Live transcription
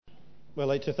Well,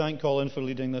 I'd like to thank Colin for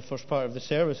leading the first part of the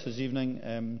service this evening,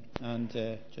 and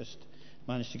just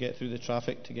managed to get through the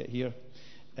traffic to get here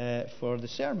for the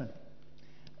sermon,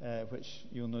 which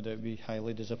you'll no doubt be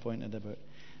highly disappointed about.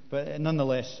 But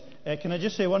nonetheless, can I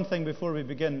just say one thing before we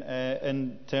begin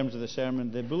in terms of the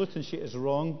sermon? The bulletin sheet is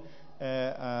wrong.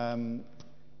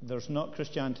 There's not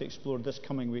Christianity Explored this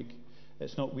coming week.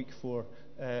 It's not week 4.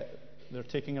 They're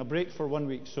taking a break for 1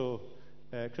 week, so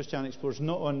Christianity Explored is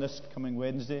not on this coming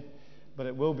Wednesday, but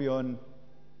it will be on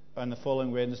the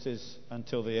following Wednesdays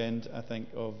until the end, I think,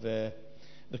 of the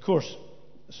course.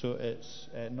 So it's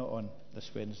not on this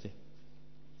Wednesday.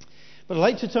 But I'd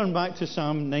like to turn back to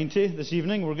Psalm 90 this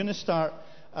evening. We're going to start,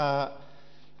 I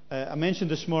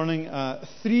mentioned this morning, a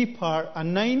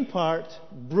 9-part,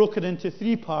 broken into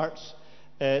 3 parts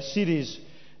series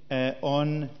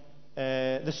on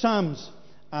the Psalms.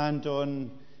 And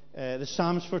on the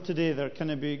Psalms for today, there's going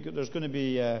to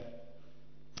be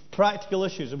practical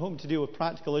issues. I'm hoping to deal with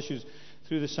practical issues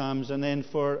through the Psalms. And then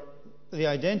for the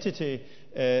identity,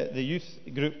 the youth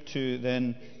group to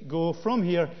then go from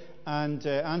here and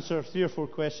answer 3 or 4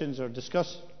 questions, or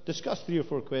discuss 3 or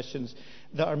 4 questions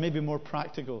that are maybe more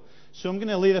practical. So I'm going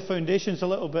to lay the foundations a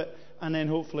little bit, and then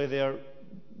hopefully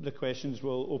the questions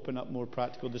will open up more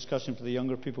practical discussion for the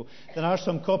younger people. There are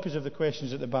some copies of the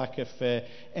questions at the back if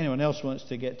anyone else wants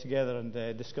to get together and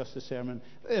discuss the sermon.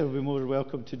 They will be more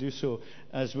welcome to do so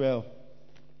as well.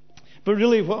 But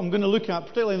really what I'm going to look at,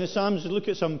 particularly in the Psalms, is look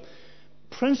at some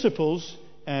principles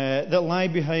that lie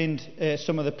behind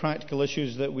some of the practical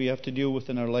issues that we have to deal with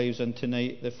in our lives. And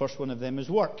tonight, the first one of them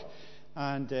is work.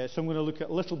 And so I'm going to look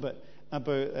at a little bit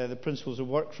about the principles of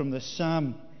work from the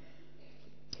Psalm.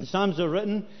 The Psalms are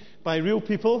written by real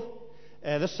people.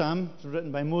 This Psalm is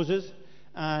written by Moses,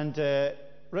 and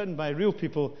written by real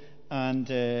people, and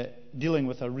dealing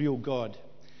with a real God.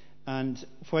 And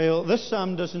while this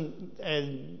Psalm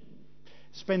doesn't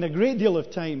spend a great deal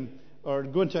of time or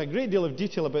go into a great deal of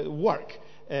detail about work,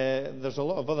 there's a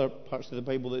lot of other parts of the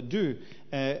Bible that do.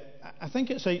 I think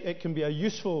it can be a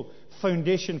useful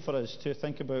foundation for us to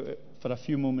think about it for a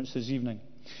few moments this evening.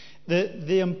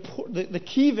 The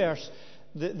key verse,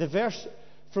 the verse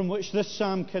from which this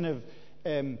psalm kind of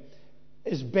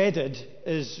is bedded,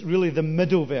 is really the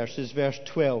middle verse, is verse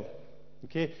 12,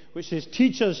 okay, which says,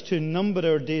 "Teach us to number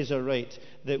our days aright,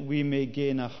 that we may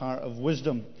gain a heart of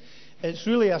wisdom." It's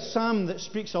really a psalm that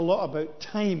speaks a lot about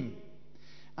time,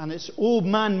 and it's old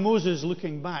man Moses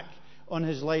looking back on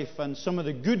his life and some of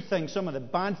the good things, some of the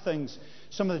bad things,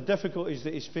 some of the difficulties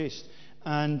that he's faced,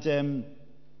 and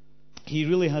he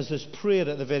really has this prayer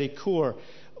at the very core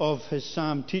of his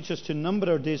psalm: "Teach us to number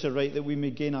our days aright, that we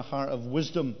may gain a heart of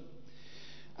wisdom."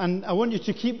 And I want you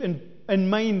to keep in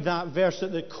mind that verse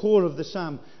at the core of the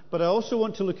psalm. But I also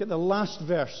want to look at the last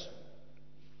verse,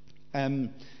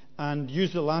 and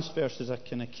use the last verse as a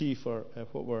kind of key for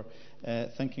what we're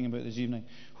thinking about this evening,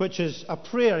 which is a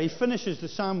prayer. He finishes the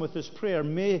psalm with this prayer: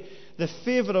 "May the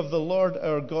favour of the Lord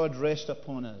our God rest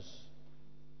upon us.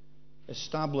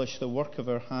 Establish the work of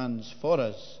our hands for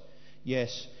us."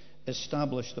 Yes,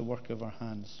 establish the work of our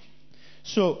hands.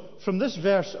 So from this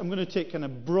verse, I'm going to take kind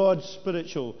of broad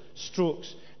spiritual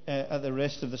strokes at the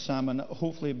rest of the psalm, and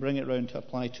hopefully bring it round to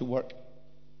apply to work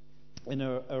in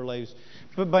our lives.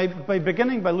 But by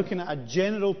beginning by looking at a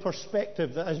general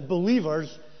perspective that as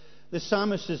believers the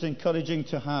psalmist is encouraging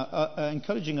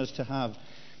us to have,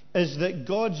 is that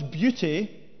God's beauty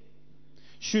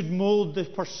should mould the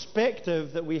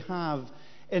perspective that we have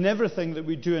in everything that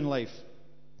we do in life.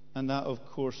 And that, of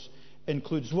course,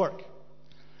 includes work.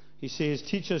 He says,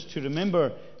 teach us to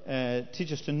number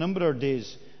our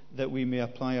days, that we may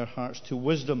apply our hearts to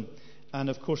wisdom. And,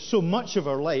 of course, so much of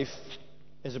our life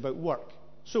is about work.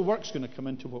 So work's going to come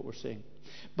into what we're saying.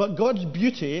 But God's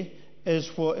beauty is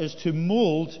what is to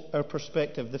mould our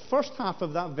perspective. The first half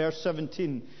of that verse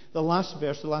 17, the last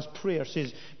verse, the last prayer,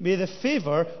 says, "May the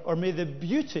favour," or may the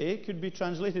beauty, could be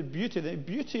translated beauty, the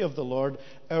beauty of the Lord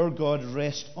our God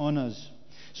rest on us.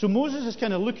 So Moses is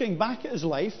kind of looking back at his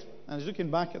life, and he's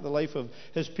looking back at the life of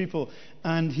his people,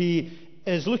 and he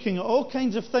is looking at all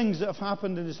kinds of things that have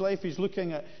happened in his life. He's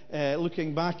looking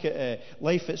back at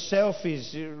life itself.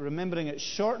 He's remembering its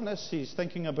shortness. He's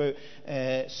thinking about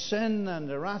sin and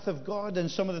the wrath of God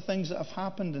and some of the things that have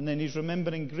happened. And then he's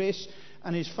remembering grace.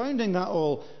 And he's founding that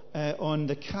all on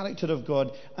the character of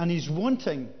God. And he's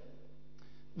wanting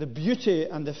the beauty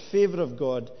and the favour of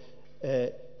God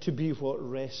to be what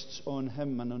rests on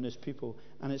him and on his people.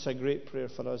 And it's a great prayer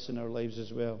for us in our lives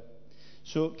as well.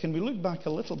 So can we look back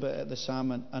a little bit at the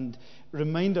psalm and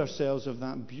remind ourselves of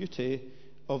that beauty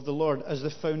of the Lord as the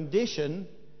foundation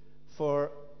for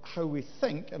how we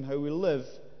think and how we live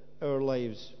our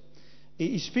lives.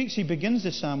 He begins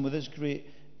the psalm with this great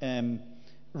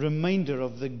reminder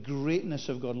of the greatness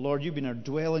of God. Lord, you've been our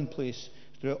dwelling place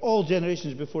throughout all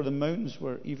generations, before the mountains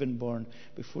were even born,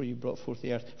 before you brought forth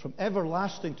the earth. From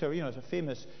everlasting to, it's a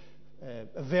famous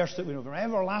a verse that we know, from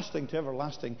everlasting to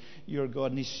everlasting, you're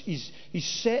God. And he's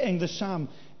setting the psalm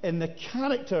in the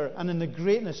character and in the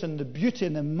greatness and the beauty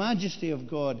and the majesty of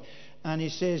God. And he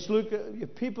says, look,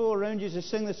 people around you, as they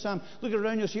sing this psalm, look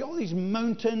around you, see all these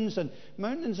mountains. And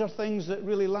mountains are things that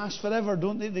really last forever,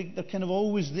 don't they? They're kind of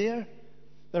always there.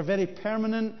 They're very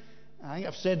permanent. I think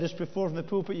I've said this before from the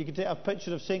pulpit. You can take a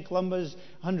picture of St. Columba's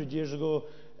 100 years ago,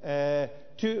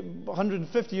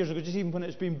 150 years ago, just even when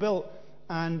it's been built.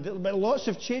 And there'll be lots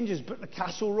of changes, but the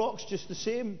Castle Rock's just the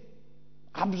same.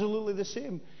 Absolutely the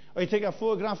same. Or you take a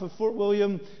photograph of Fort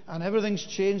William and everything's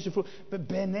changed. But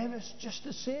Ben Nevis, just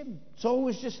the same. It's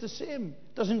always just the same.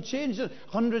 It doesn't change.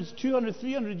 100, 200,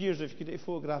 300 years if you could take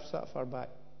photographs that far back.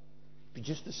 It'd be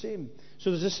just the same.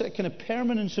 So there's this kind of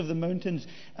permanence of the mountains.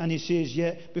 And he says,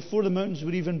 before the mountains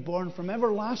were even born, from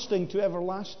everlasting to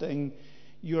everlasting,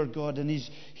 you're God. And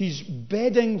he's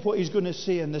bedding what he's going to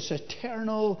say in this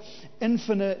eternal,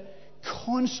 infinite,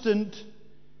 constant,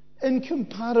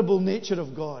 incomparable nature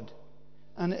of God.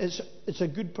 And it's a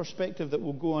good perspective that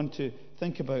we'll go on to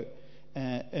think about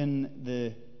in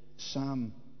the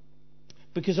psalm.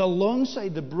 Because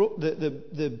alongside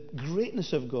the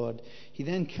greatness of God, he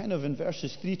then kind of in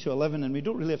verses 3 to 11, and we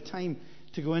don't really have time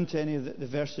to go into any of the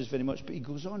verses very much, but he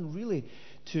goes on really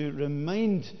to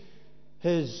remind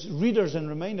his readers and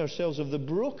remind ourselves of the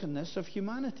brokenness of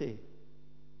humanity.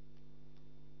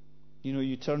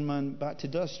 You turn man back to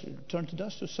dust. Turn to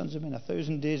dust, O sons of men.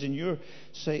 1,000 days in your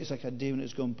sight is like a day when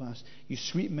it's gone past. You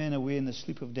sweep men away in the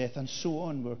sleep of death, and so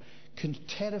on. We're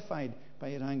terrified by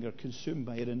your anger, consumed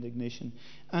by your indignation.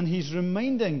 And he's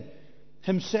reminding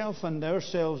himself and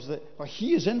ourselves that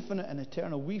he is infinite and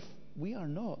eternal. We are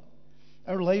not.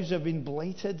 Our lives have been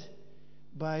blighted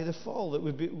by the fall that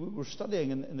we were studying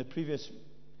in the previous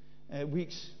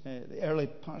weeks, the early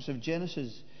parts of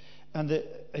Genesis. And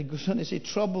it goes on to say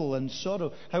trouble and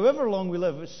sorrow. However long we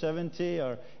live, it's 70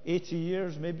 or 80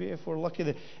 years, maybe if we're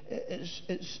lucky,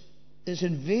 it's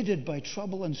invaded by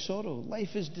trouble and sorrow.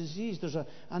 Life is diseased. There's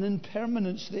an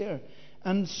impermanence there.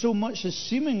 And so much is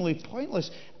seemingly pointless.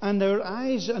 And our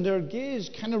eyes and our gaze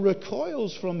kind of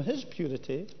recoils from his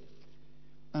purity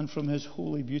and from his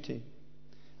holy beauty.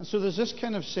 And so there's this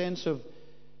kind of sense of,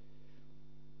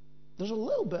 there's a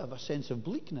little bit of a sense of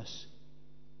bleakness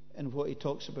in what he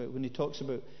talks about, when he talks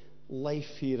about life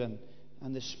here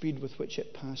and the speed with which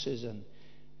it passes. And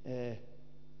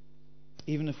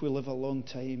even if we live a long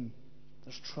time,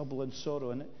 there's trouble and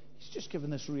sorrow. And he's just given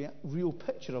this real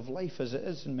picture of life as it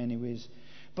is in many ways.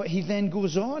 But he then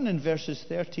goes on in verses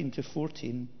 13 to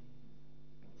 14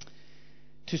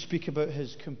 to speak about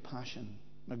his compassion,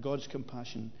 or God's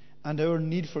compassion, and our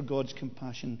need for God's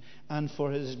compassion. And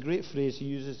for his great phrase he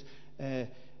uses,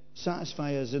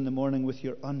 satisfy us in the morning with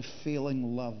your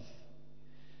unfailing love.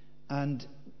 And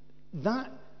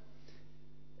that,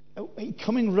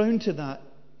 coming round to that,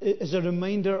 is a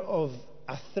reminder of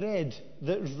a thread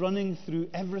that's running through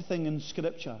everything in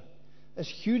Scripture. This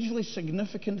hugely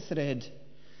significant thread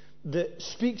that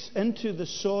speaks into the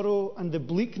sorrow and the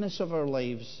bleakness of our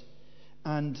lives,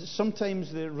 and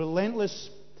sometimes the relentless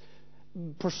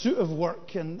pursuit of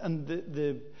work and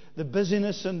the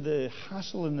busyness and the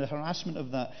hassle and the harassment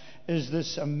of that, is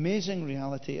this amazing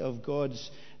reality of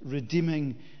God's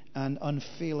redeeming and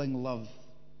unfailing love.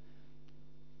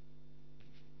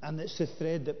 And it's the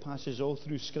thread that passes all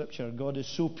through Scripture. God is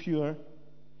so pure.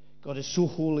 God is so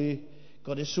holy.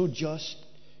 God is so just.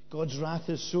 God's wrath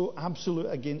is so absolute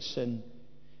against sin.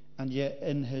 And yet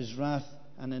in his wrath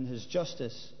and in his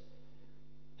justice,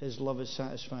 his love is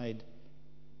satisfied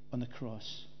on the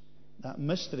cross. That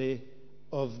mystery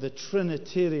of the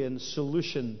Trinitarian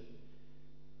solution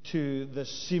to the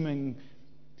seeming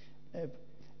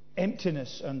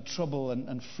emptiness and trouble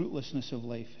and fruitlessness of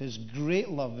life. His great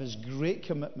love, his great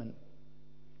commitment.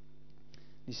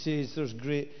 He says there's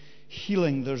great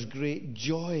healing, there's great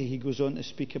joy, he goes on to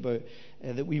speak about,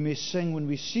 that we may sing when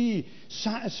we see,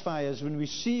 satisfy us, when we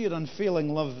see your unfailing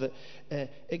love, that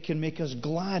it can make us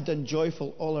glad and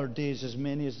joyful all our days, as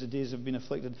many as the days have been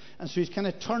afflicted. And so he's kind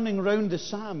of turning round the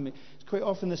psalm. It's quite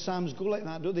often the psalms go like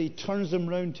that, don't they? He turns them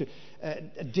round to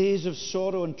days of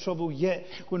sorrow and trouble, yet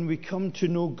when we come to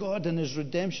know God and his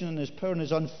redemption and his power and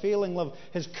his unfailing love,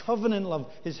 his covenant love,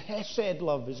 his hesed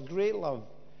love, his great love,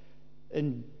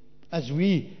 and as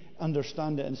we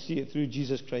understand it and see it through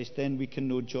Jesus Christ, then we can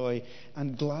know joy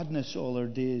and gladness all our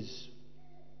days.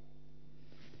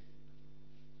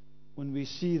 When we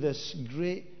see this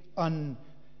great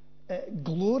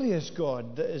glorious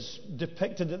God that is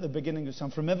depicted at the beginning of the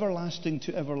psalm, from everlasting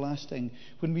to everlasting,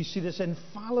 when we see this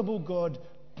infallible God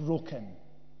broken,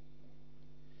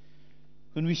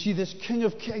 when we see this King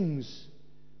of Kings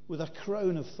with a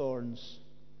crown of thorns,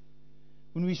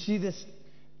 when we see this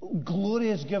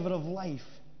glorious giver of life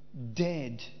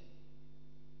dead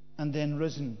and then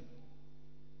risen,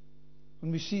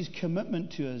 when we see his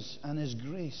commitment to us and his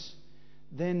grace,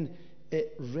 then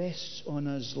it rests on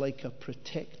us like a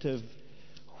protective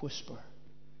whisper.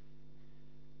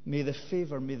 May the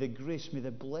favor, may the grace, may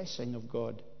the blessing of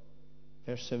God,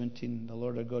 verse 17, the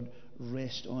Lord our God,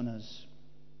 rest on us.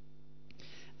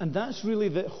 And that's really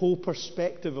the whole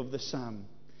perspective of the psalm.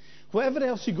 Whatever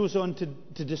else he goes on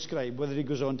to describe, whether he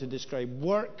goes on to describe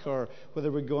work, or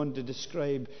whether we go on to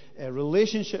describe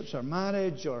relationships or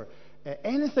marriage, or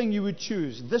anything you would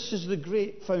choose, this is the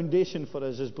great foundation for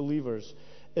us as believers,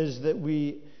 is that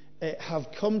we have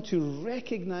come to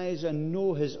recognize and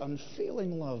know his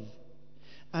unfailing love.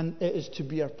 And it is to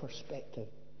be our perspective.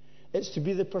 It's to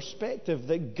be the perspective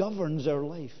that governs our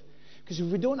life. Because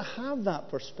if we don't have that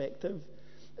perspective,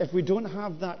 if we don't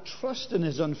have that trust in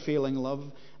his unfailing love,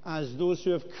 as those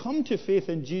who have come to faith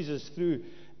in Jesus through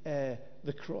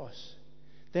the cross,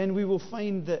 then we will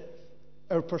find that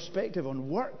our perspective on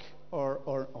work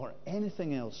or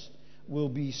anything else will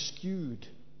be skewed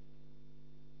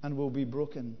and will be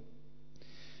broken.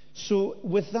 So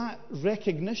with that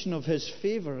recognition of his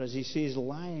favor, as he says,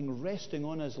 resting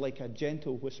on us like a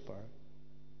gentle whisper,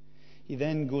 he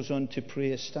then goes on to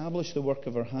pray, establish the work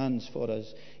of our hands for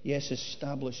us. Yes,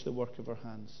 establish the work of our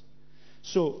hands.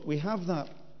 So we have that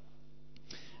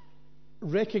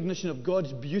recognition of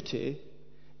God's beauty.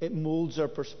 It molds our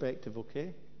perspective,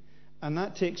 okay? And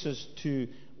that takes us to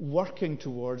working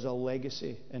towards a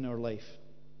legacy in our life.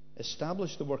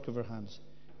 Establish the work of our hands.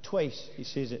 Twice he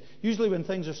says it. Usually when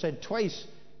things are said twice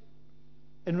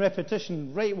in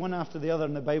repetition, right one after the other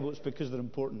in the Bible, it's because they're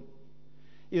important.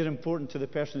 Either important to the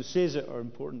person who says it or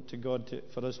important to God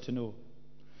for us to know.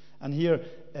 And here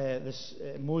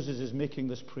Moses is making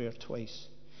this prayer twice.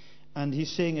 And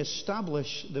he's saying,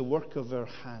 establish the work of our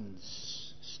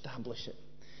hands. Establish it.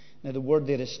 Now the word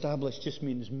there, establish, just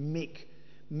means make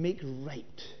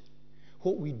right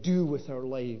what we do with our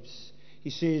lives. He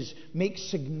says, make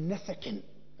significant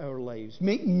our lives.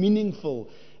 Make meaningful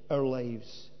our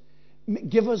lives.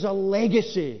 Give us a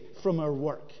legacy from our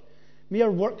work. May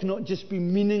our work not just be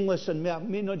meaningless, and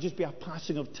may not just be a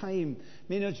passing of time.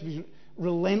 May not just be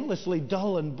relentlessly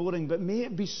dull and boring, but may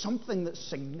it be something that's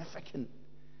significant.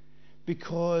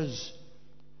 Because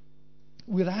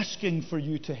we're asking for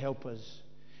you to help us.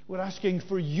 We're asking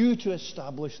for you to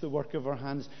establish the work of our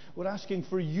hands. We're asking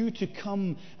for you to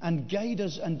come and guide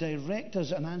us and direct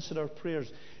us and answer our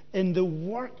prayers in the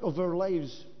work of our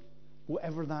lives,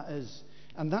 whatever that is.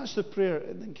 And that's the prayer,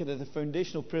 the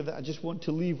foundational prayer that I just want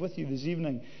to leave with you this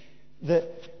evening. That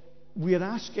we're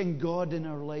asking God in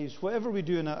our lives, whatever we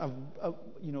do, and I'll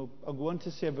go on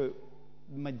to say about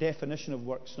my definition of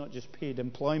work. It's not just paid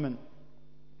employment.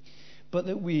 But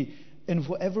that in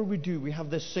whatever we do, we have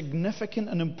this significant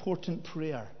and important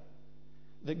prayer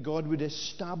that God would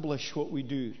establish what we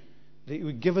do, that He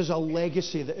would give us a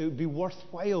legacy, that it would be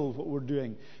worthwhile what we're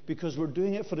doing, because we're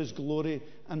doing it for His glory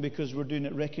and because we're doing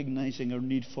it recognizing our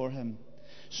need for Him.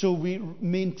 So we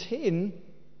maintain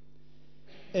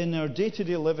in our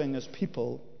day-to-day living as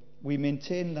people, we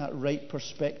maintain that right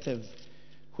perspective,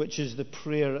 which is the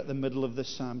prayer at the middle of the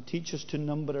psalm. Teach us to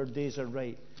number our days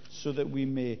aright, so that we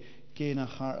may gain a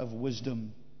heart of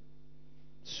wisdom.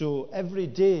 So every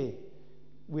day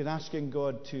we're asking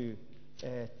God to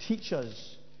teach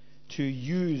us to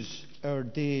use our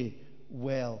day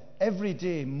well. Every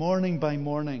day, morning by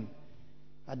morning,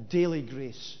 a daily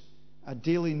grace, a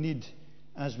daily need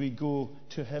as we go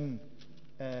to Him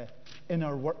in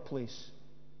our workplace.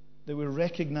 That we're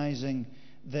recognizing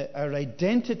that our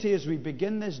identity as we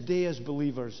begin this day as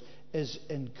believers is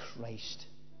in Christ.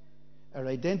 Our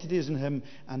identity is in Him,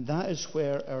 and that is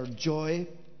where our joy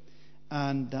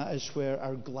and that is where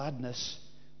our gladness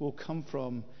will come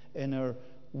from in our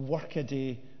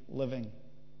workaday living.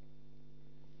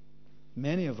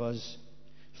 Many of us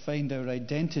find our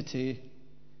identity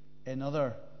in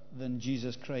other than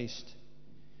Jesus Christ.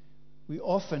 We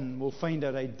often will find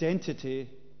our identity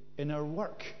in our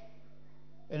work,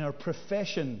 in our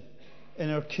profession, in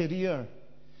our career,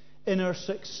 in our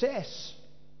success,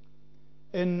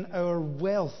 in our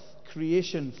wealth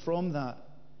creation from that,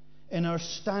 in our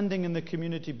standing in the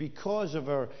community because of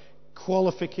our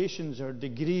qualifications, our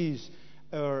degrees,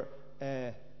 our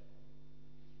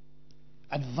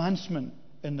advancement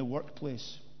in the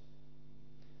workplace.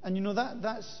 And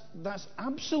that's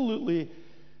absolutely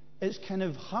it's kind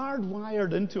of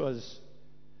hardwired into us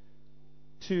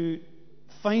to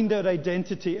find our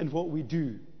identity in what we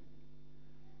do.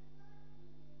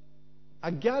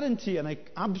 I guarantee, and I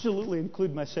absolutely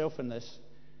include myself in this,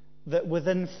 that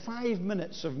within 5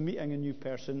 minutes of meeting a new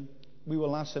person, we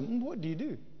will ask them, what do you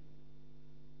do?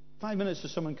 5 minutes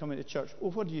of someone coming to church,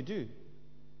 oh, what do you do?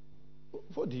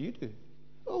 What do you do?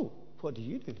 Oh, what do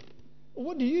you do?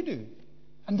 What do you do?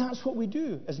 And that's what we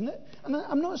do, isn't it? And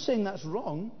I'm not saying that's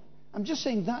wrong. I'm just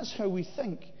saying that's how we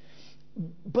think.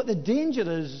 But the danger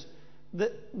is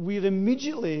that we're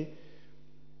immediately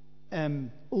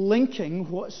linking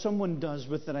what someone does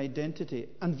with their identity.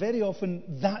 And very often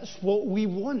that's what we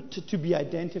want to be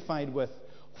identified with.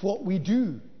 What we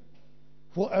do.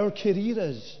 What our career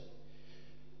is.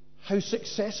 How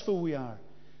successful we are.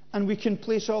 And we can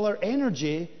place all our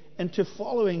energy into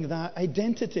following that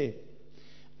identity.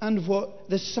 And what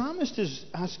the psalmist is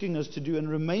asking us to do and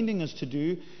reminding us to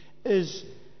do is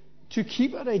to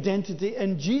keep our identity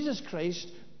in Jesus Christ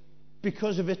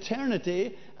because of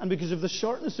eternity and because of the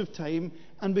shortness of time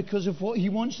and because of what He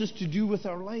wants us to do with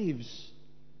our lives.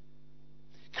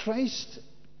 Christ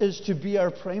is to be our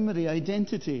primary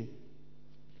identity.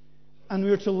 And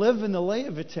we are to live in the light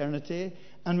of eternity,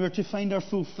 and we are to find our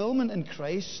fulfillment in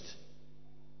Christ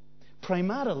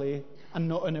primarily and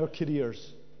not in our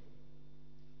careers.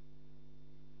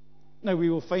 Now, we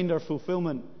will find our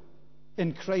fulfillment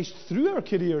in Christ through our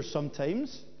careers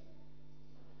sometimes,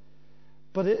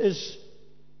 but it is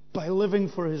by living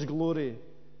for His glory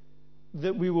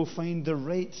that we will find the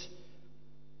right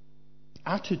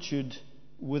attitude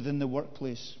within the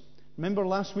workplace. Remember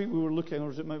last week we were looking, or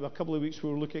was it maybe a couple of weeks, we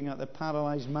were looking at the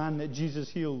paralyzed man that Jesus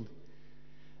healed.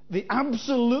 The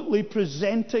absolutely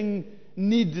presenting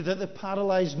need that the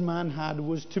paralyzed man had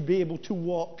was to be able to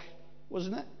walk,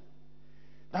 wasn't it?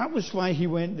 That was why he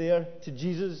went there to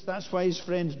Jesus. That's why his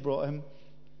friends brought him.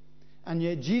 And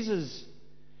yet Jesus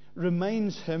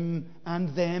reminds him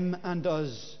and them and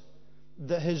us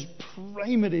that his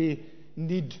primary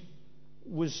need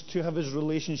was to have his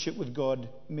relationship with God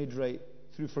made right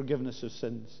through forgiveness of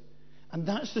sins. And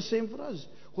that's the same for us.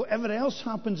 Whatever else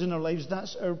happens in our lives,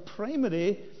 that's our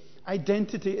primary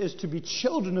identity, is to be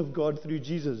children of God through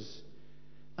Jesus.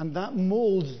 And that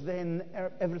molds then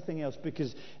everything else,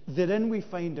 because therein we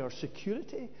find our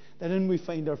security, therein we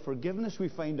find our forgiveness, we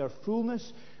find our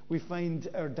fullness, we find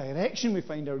our direction, we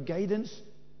find our guidance.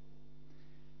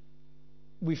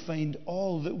 We find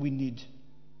all that we need.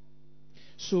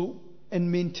 So,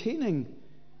 in maintaining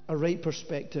a right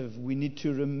perspective, we need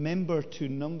to remember to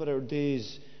number our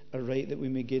days aright, that we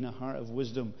may gain a heart of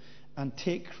wisdom, and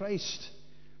take Christ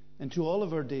into all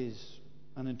of our days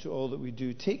and into all that we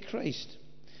do. Take Christ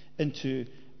into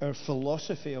our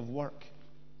philosophy of work.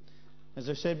 As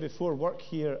I've said before, work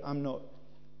here, I'm not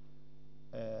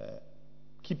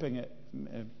keeping it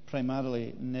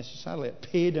primarily necessarily at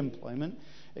paid employment.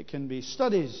 It can be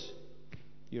studies,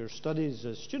 your studies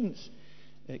as students.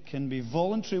 It can be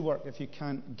voluntary work if you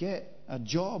can't get a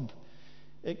job.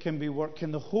 It can be work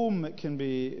in the home. It can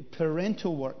be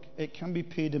parental work. It can be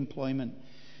paid employment.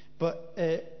 But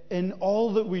in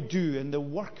all that we do, in the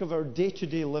work of our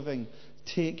day-to-day living,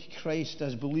 take Christ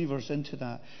as believers into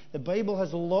that. The Bible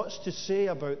has lots to say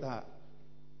about that,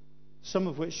 some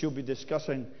of which you'll be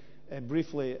discussing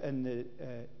briefly in the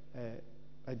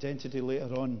identity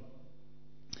later on.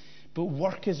 But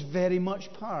work is very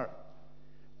much part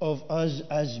of us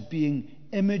as being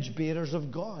image bearers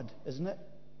of God, isn't it?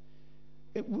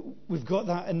 We've got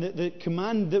that in the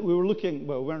command that we were looking,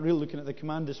 well, we weren't really looking at the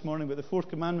command this morning, but the fourth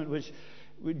commandment, which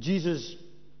Jesus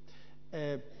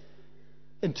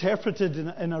interpreted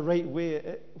in a right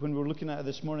way when we were looking at it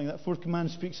this morning. That fourth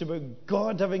command speaks about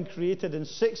God having created in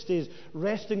 6 days,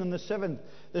 resting on the seventh,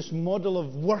 this model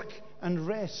of work and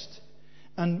rest.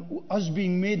 And us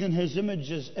being made in His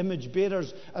image as image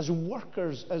bearers, as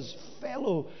workers, as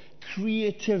fellow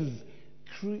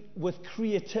with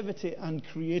creativity and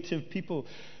creative people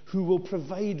who will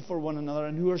provide for one another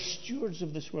and who are stewards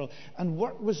of this world. And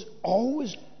work was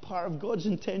always part of God's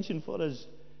intention for us.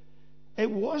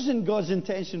 It wasn't God's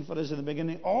intention for us in the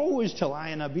beginning always to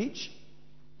lie on a beach.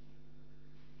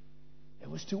 It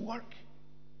was to work.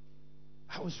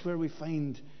 That was where we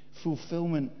find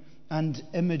fulfillment and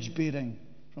image bearing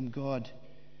from God.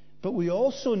 But we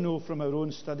also know from our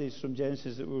own studies from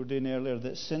Genesis that we were doing earlier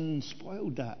that sin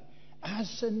spoiled that. As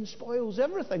sin spoils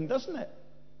everything, doesn't it?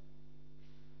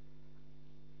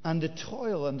 And the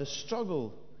toil and the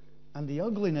struggle and the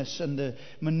ugliness and the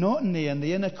monotony and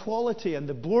the inequality and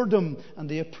the boredom and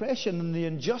the oppression and the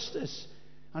injustice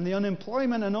and the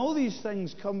unemployment and all these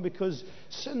things come because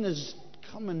sin has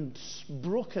come and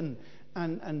broken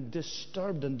and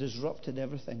disturbed and disrupted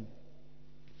everything.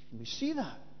 We see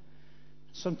that.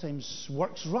 Sometimes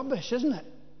work's rubbish, isn't it?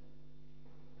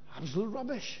 Absolute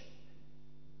rubbish.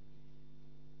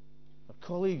 Our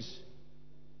colleagues,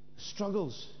 the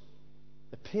struggles,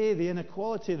 the pay, the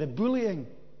inequality, the bullying.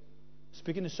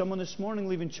 Speaking to someone this morning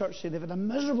leaving church, say they've had a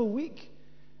miserable week,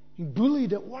 being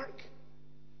bullied at work.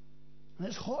 And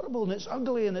it's horrible, and it's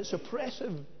ugly, and it's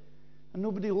oppressive. And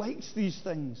nobody likes these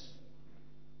things.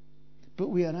 But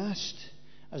we are asked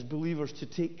as believers to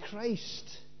take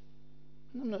Christ.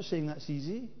 And I'm not saying that's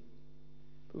easy.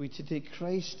 But we to take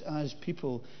Christ as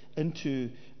people into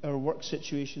our work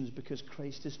situations, because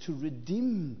Christ is to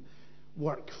redeem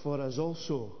work for us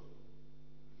also.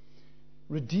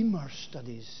 Redeem our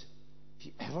studies. Have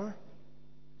you ever,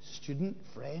 student,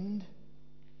 friend,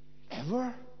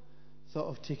 ever thought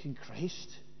of taking Christ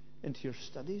into your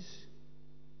studies?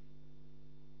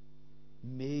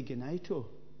 Me genaito,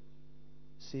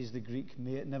 says the Greek.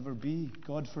 May it never be.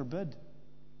 God forbid.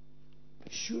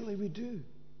 But surely we do.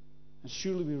 And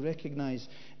surely we recognize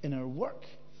in our work,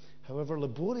 however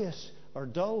laborious or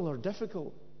dull or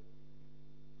difficult,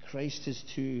 Christ is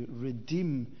to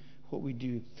redeem what we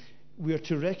do. We are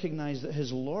to recognize that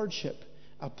His Lordship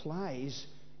applies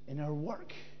in our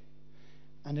work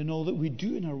and in all that we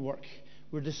do in our work.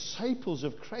 We're disciples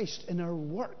of Christ in our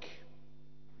work.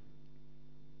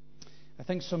 I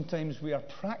think sometimes we are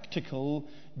practical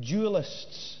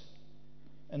dualists,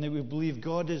 and that we believe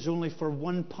God is only for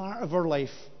one part of our life.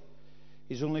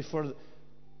 He's only for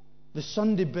the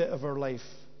Sunday bit of our life,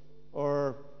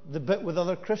 or the bit with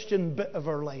other Christian bit of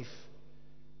our life.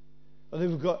 Or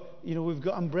we've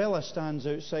got umbrella stands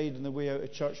outside on the way out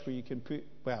of church where you can put,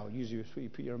 well, usually it's where you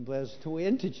put your umbrellas to way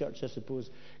into church, I suppose,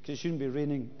 because it shouldn't be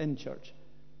raining in church.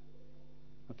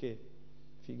 Okay,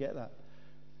 if you get that.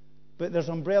 But there's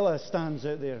umbrella stands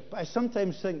out there. But I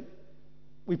sometimes think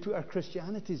we put our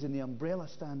Christianities in the umbrella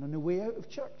stand on the way out of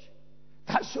church.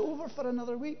 That's over for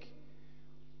another week.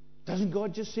 Doesn't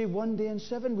God just say one day in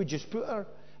 7? We just put our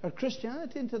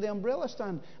Christianity into the umbrella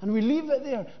stand and we leave it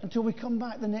there until we come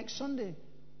back the next Sunday.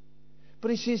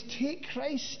 But He says, take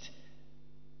Christ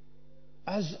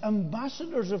as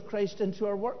ambassadors of Christ into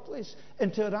our workplace,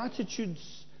 into our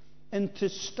attitudes, into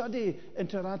study,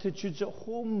 into our attitudes at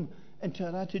home, into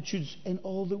our attitudes in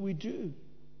all that we do.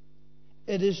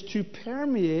 It is to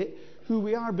permeate who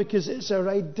we are, because it's our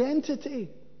identity.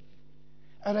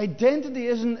 Our identity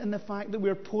isn't in the fact that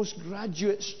we're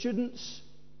postgraduate students,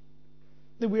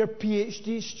 that we are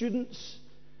PhD students,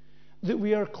 that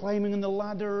we are climbing on the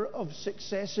ladder of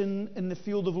success in the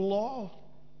field of law,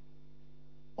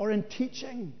 or in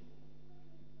teaching,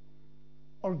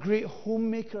 or great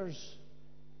homemakers,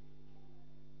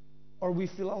 or we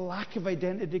feel a lack of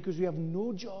identity because we have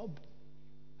no job.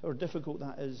 How difficult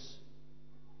that is.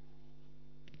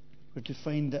 We're to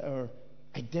find that our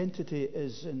identity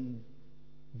is in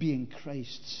being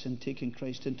Christ's and taking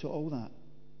Christ into all that.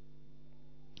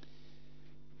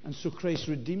 And so Christ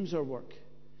redeems our work.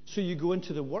 So you go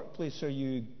into the workplace, or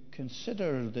you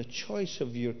consider the choice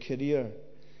of your career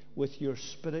with your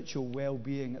spiritual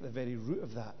well-being at the very root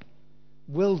of that.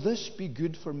 Will this be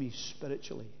good for me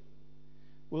spiritually?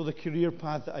 Will the career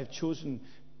path that I've chosen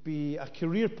be a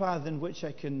career path in which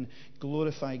I can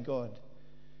glorify God?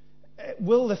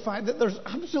 Will the fact that there's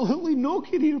absolutely no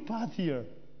career path here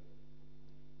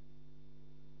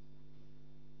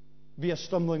be a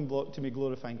stumbling block to me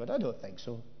glorifying God? I don't think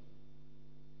so.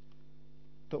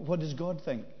 But what does God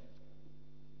think?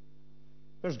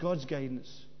 Where's God's guidance?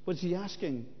 What's He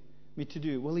asking me to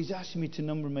do? Well, He's asking me to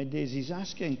number my days. He's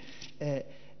asking,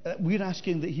 we're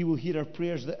asking that He will hear our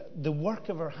prayers, that the work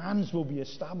of our hands will be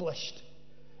established,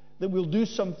 that we'll do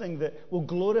something that will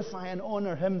glorify and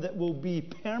honor Him, that will be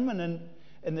permanent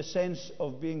in the sense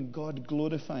of being God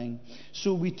glorifying.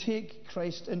 So we take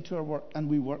Christ into our work and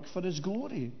we work for His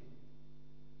glory.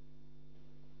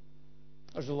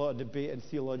 There's a lot of debate in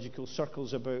theological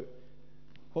circles about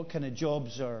what kind of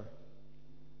jobs are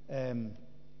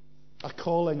a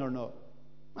calling or not.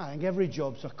 I think every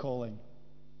job's a calling.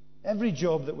 Every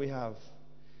job that we have.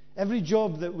 Every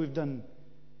job that we've done.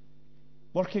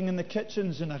 Working in the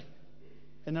kitchens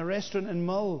in a restaurant in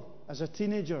Mull as a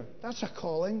teenager. That's a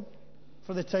calling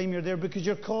for the time you're there, because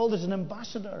you're called as an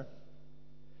ambassador.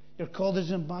 You're called as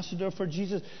an ambassador for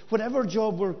Jesus. Whatever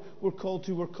job we're called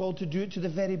to do it to the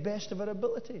very best of our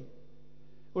ability.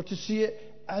 We're to see it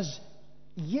as,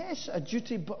 yes, a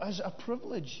duty, but as a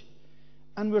privilege.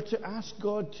 And we're to ask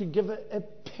God to give it a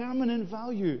permanent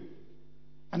value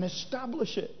and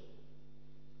establish it,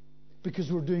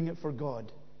 because we're doing it for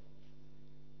God.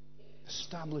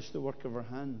 Establish the work of our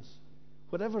hands.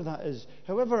 Whatever that is.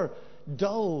 However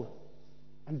dull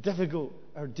and difficult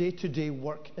our day-to-day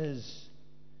work is.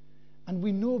 And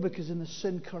we know, because in the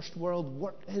sin-cursed world,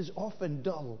 work is often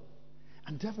dull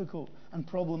and difficult and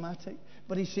problematic.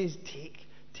 But he says,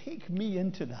 take me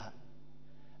into that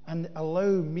and allow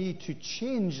me to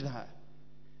change that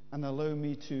and allow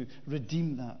me to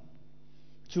redeem that.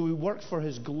 So we work for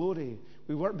his glory.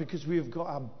 We work because we have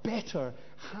got a better,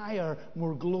 higher,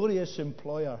 more glorious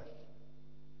employer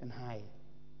in high,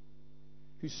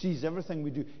 who sees everything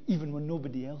we do, even when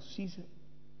nobody else sees it.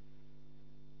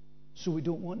 So we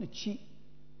don't want to cheat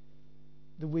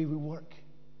the way we work,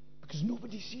 because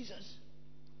nobody sees us.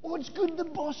 Oh, it's good the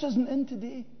boss isn't in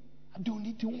today. I don't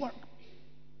need to work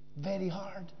very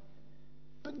hard.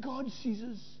 But God sees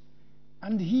us,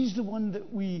 and he's the one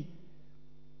that we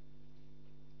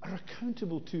are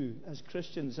accountable to as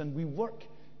Christians, and we work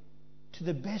to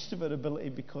the best of our ability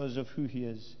because of who he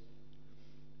is.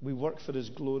 We work for his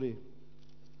glory.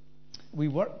 We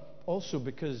work also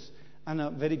because, and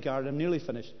I'm very guarded, I'm nearly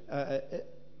finished.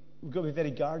 We've got to be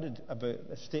very guarded about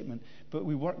this statement, but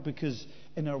we work because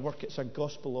in our work it's a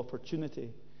gospel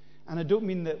opportunity. And I don't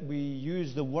mean that we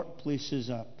use the workplace as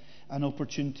an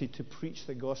opportunity to preach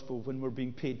the gospel when we're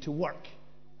being paid to work.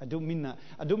 I don't mean that.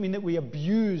 I don't mean that we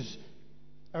abuse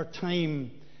our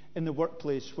time in the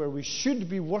workplace where we should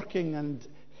be working and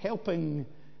helping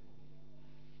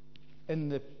in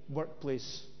the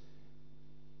workplace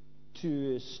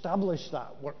to establish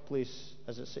that workplace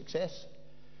as a success.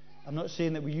 I'm not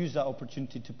saying that we use that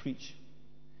opportunity to preach.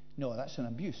 No, that's an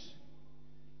abuse.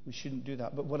 We shouldn't do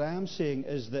that. But what I am saying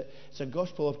is that it's a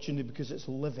gospel opportunity because it's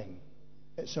living.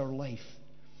 It's our life.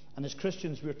 And as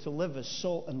Christians, we're to live as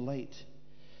salt and light.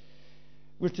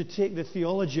 We're to take the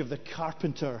theology of the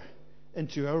carpenter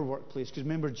into our workplace. Because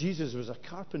remember, Jesus was a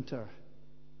carpenter.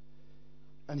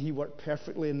 And he worked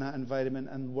perfectly in that environment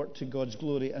and worked to God's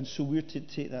glory. And so we're to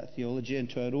take that theology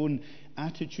into our own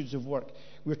attitudes of work.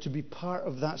 We're to be part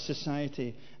of that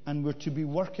society. And we're to be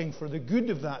working for the good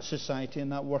of that society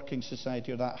and that working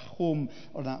society, or that home,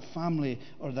 or that family,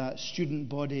 or that student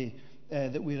body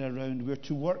that we're around. We're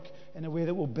to work in a way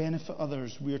that will benefit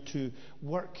others. We're to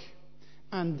work,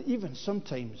 and even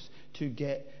sometimes to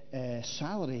get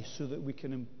salary so that we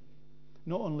can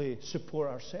not only support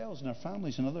ourselves and our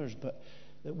families and others, but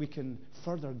that we can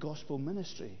further gospel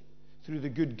ministry through the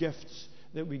good gifts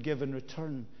that we give in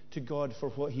return to God for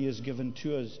what he has given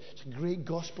to us. It's a great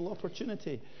gospel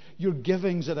opportunity. Your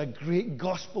givings are a great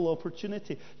gospel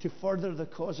opportunity to further the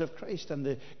cause of Christ and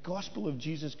the gospel of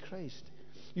Jesus Christ.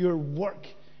 Your work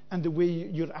and the way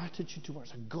your attitude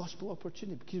towards a gospel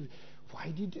opportunity. Because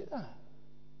why do you do that?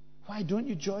 Why don't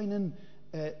you join in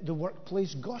the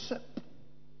workplace gossip?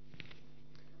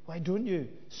 Why don't you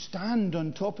stand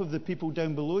on top of the people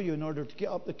down below you in order to get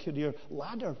up the career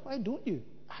ladder? Why don't you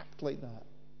act like that?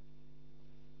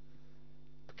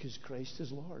 Because Christ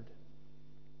is Lord.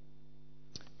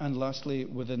 And lastly,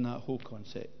 within that whole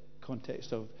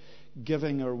context of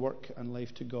giving our work and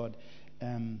life to God,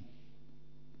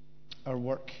 our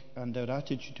work and our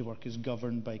attitude to work is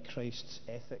governed by Christ's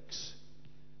ethics.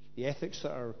 The ethics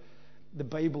that the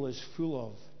Bible is full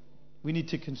of. We need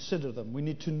to consider them. We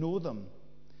need to know them.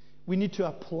 We need to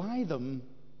apply them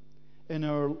in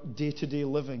our day-to-day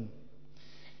living.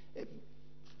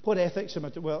 What ethics am I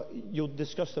talking? Well, you'll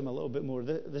discuss them a little bit more.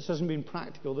 This hasn't been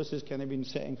practical. This has kind of been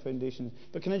setting foundations.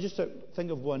 But can I just think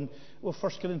of one? Well,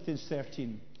 1 Corinthians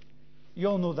 13. You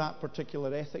all know that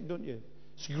particular ethic, don't you?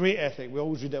 It's a great ethic. We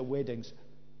always read it at weddings.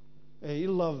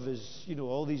 Love is,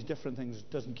 all these different things.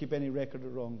 Doesn't keep any record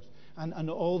of wrongs. And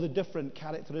all the different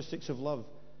characteristics of love.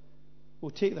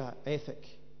 We'll take that ethic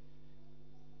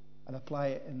and apply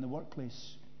it in the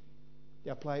workplace.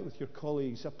 You apply it with your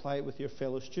colleagues, apply it with your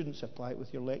fellow students, apply it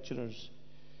with your lecturers.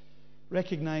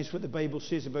 Recognize what the Bible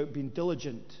says about being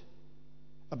diligent,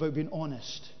 about being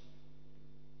honest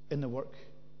in the work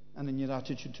and in your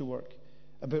attitude to work,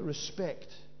 about respect,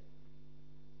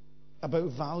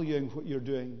 about valuing what you're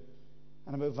doing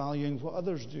and about valuing what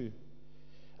others do,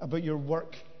 about your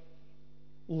work,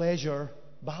 leisure,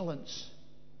 balance,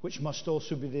 which must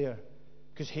also be there.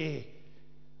 Because, hey,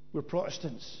 we're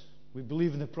Protestants. We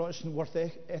believe in the Protestant work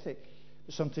ethic.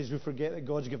 But sometimes we forget that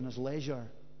God's given us leisure.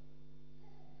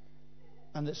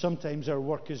 And that sometimes our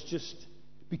work is just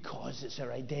because it's our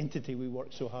identity we work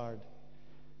so hard.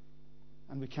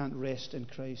 And we can't rest in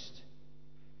Christ.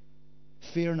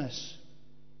 Fairness,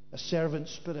 a servant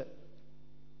spirit,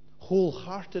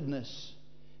 wholeheartedness,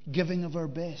 giving of our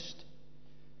best,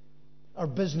 our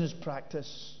business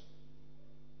practice,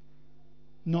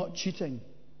 not cheating,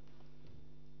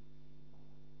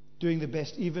 doing the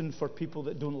best even for people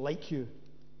that don't like you,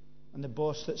 and the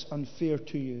boss that's unfair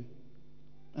to you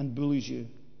and bullies you.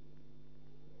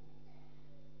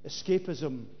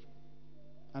 escapism,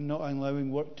 and not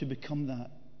allowing work to become that.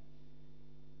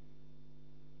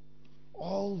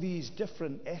 All these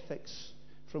different ethics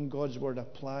from God's Word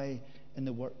apply in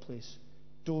the workplace.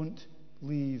 Don't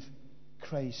leave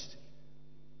Christ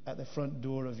at the front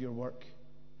door of your work,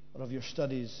 or of your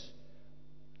studies,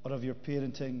 or of your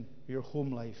parenting, your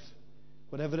home life.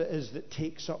 Whatever it is that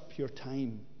takes up your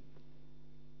time,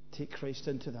 take Christ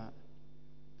into that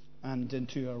and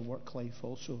into our work life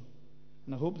also.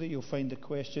 And I hope that you'll find the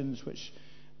questions which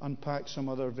unpack some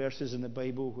other verses in the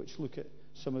Bible which look at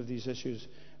some of these issues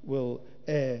will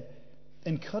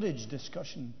encourage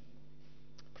discussion,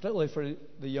 particularly for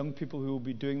the young people who will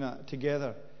be doing that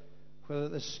together, whether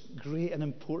at this great and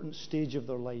important stage of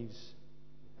their lives,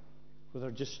 where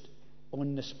they're just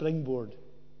on the springboard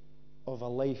of a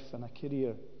life and a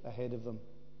career ahead of them.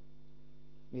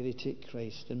 May they take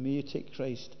Christ, and may you take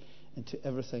Christ into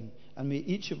everything. And may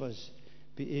each of us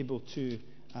be able to,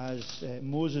 as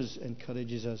Moses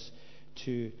encourages us,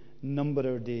 to number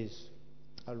our days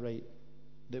aright,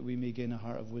 that we may gain a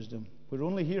heart of wisdom. We're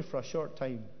only here for a short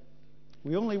time.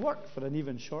 We only work for an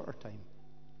even shorter time.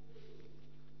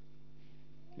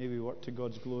 May we work to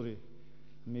God's glory.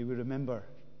 May we remember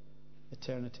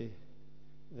eternity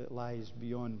that lies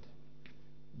beyond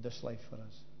this life for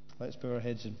us. Let's bow our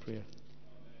heads in prayer.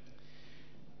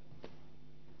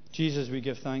 Jesus, we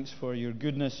give thanks for your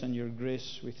goodness and your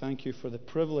grace. We thank you for the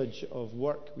privilege of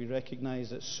work. We recognize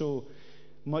that so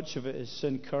much of it is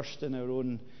sin-cursed in our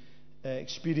own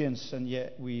experience, and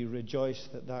yet we rejoice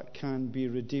that that can be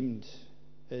redeemed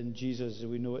in Jesus.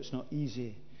 We know it's not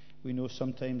easy. We know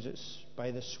sometimes it's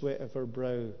by the sweat of our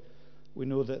brow. We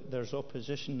know that there's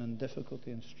opposition and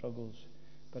difficulty and struggles.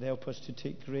 But help us to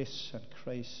take grace and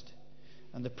Christ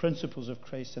and the principles of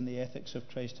Christ and the ethics of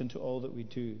Christ into all that we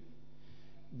do.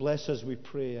 Bless us, we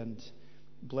pray, and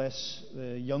bless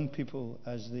the young people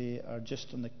as they are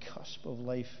just on the cusp of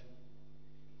life.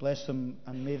 Bless them,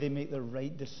 and may they make the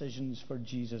right decisions for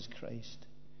Jesus Christ.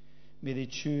 May they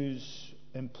choose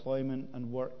employment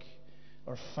and work,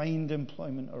 or find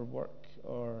employment or work,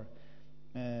 or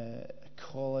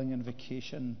calling and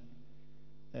vocation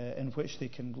in which they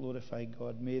can glorify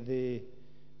God. May they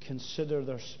consider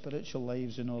their spiritual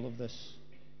lives in all of this.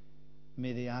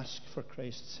 May they ask for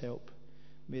Christ's help.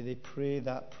 May they pray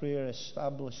that prayer,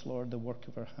 establish, Lord, the work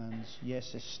of our hands.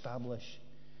 Yes, establish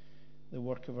the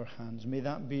work of our hands. May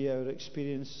that be our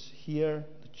experience here,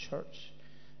 the church,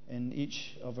 in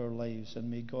each of our lives. And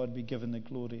may God be given the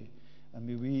glory. And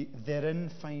may we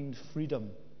therein find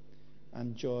freedom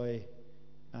and joy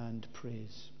and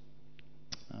praise.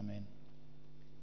 Amen.